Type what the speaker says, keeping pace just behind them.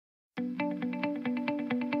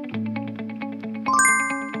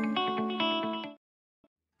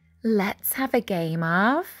Let's have a game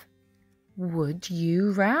of Would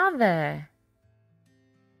You Rather?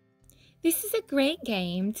 This is a great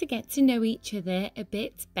game to get to know each other a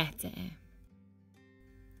bit better.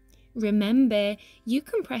 Remember, you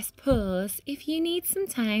can press pause if you need some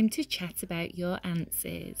time to chat about your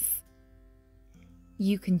answers.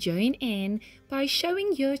 You can join in by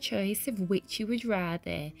showing your choice of which you would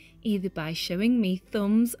rather, either by showing me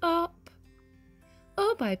thumbs up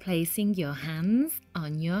or by placing your hands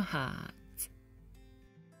on your heart.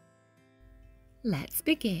 Let's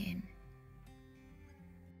begin.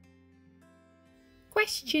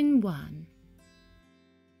 Question 1.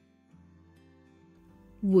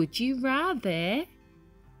 Would you rather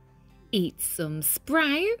eat some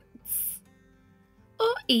sprouts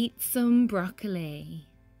or eat some broccoli?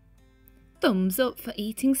 Thumbs up for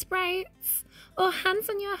eating sprouts or hands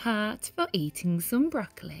on your heart for eating some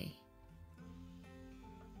broccoli.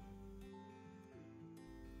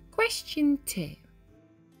 Question 2.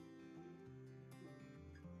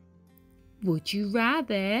 Would you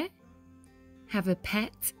rather have a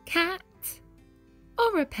pet cat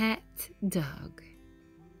or a pet dog?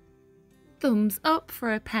 Thumbs up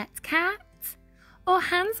for a pet cat or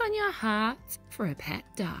hands on your heart for a pet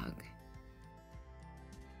dog.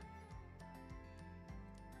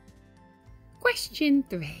 Question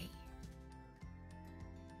 3.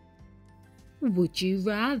 Would you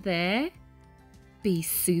rather be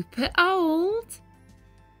super old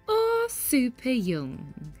or super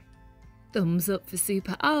young? Thumbs up for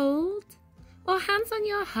super old or hands on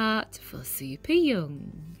your heart for super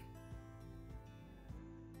young.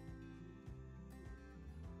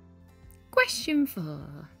 Question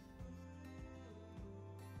 4.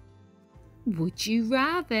 Would you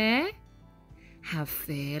rather have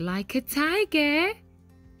fur like a tiger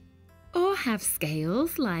or have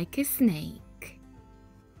scales like a snake?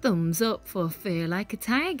 Thumbs up for fur like a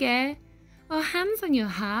tiger or hands on your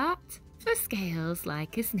heart for scales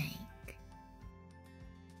like a snake.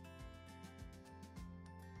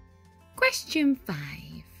 Question 5.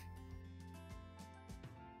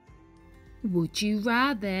 Would you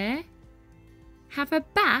rather have a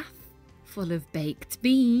bath full of baked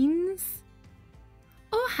beans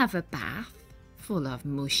or have a bath full of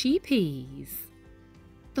mushy peas?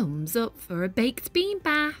 Thumbs up for a baked bean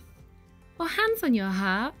bath or hands on your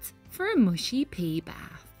heart for a mushy pea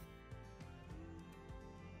bath.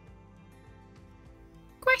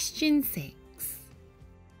 Question 6.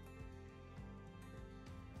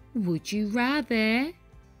 Would you rather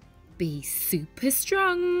be super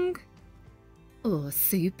strong or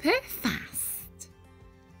super fast?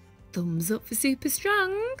 Thumbs up for super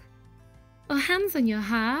strong or hands on your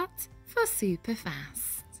heart for super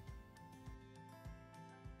fast.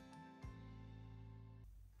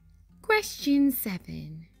 Question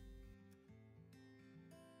 7.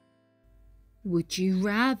 Would you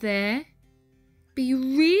rather be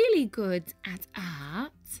really good at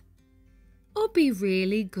art or be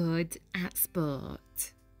really good at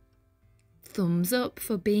sport? Thumbs up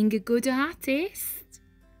for being a good artist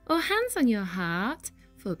or hands on your heart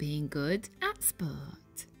for being good at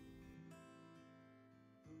sport.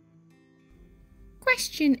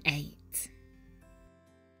 Question 8.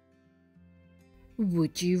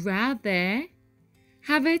 Would you rather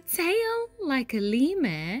have a tail like a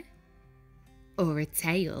lemur or a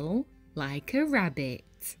tail like a rabbit?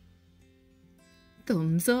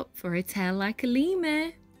 Thumbs up for a tail like a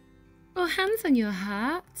lemur or hands on your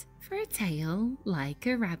heart for a tail like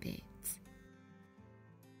a rabbit.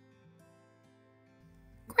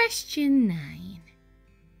 Question 9.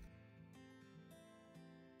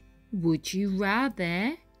 Would you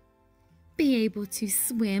rather be able to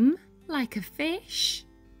swim like a fish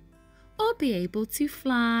or be able to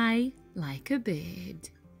fly like a bird?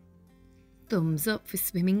 Thumbs up for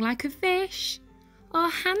swimming like a fish or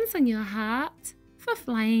hands on your heart for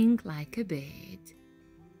flying like a bird.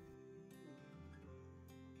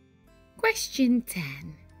 Question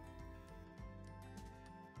 10.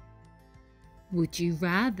 Would you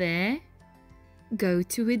rather go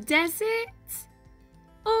to a desert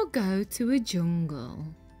or go to a jungle?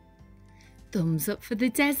 Thumbs up for the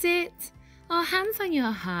desert or hands on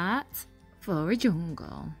your heart for a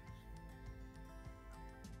jungle.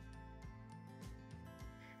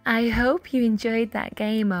 I hope you enjoyed that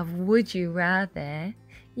game of Would You Rather.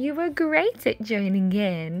 You were great at joining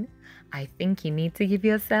in. I think you need to give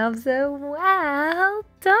yourselves a well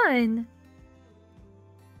done.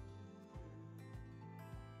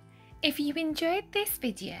 If you enjoyed this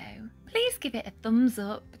video, please give it a thumbs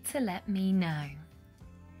up to let me know.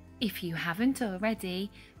 If you haven't already,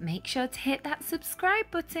 make sure to hit that subscribe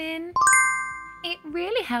button. It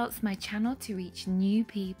really helps my channel to reach new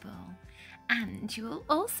people, and you will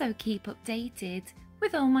also keep updated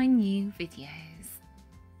with all my new videos.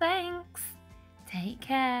 Thanks! Take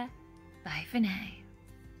care. Bye for now.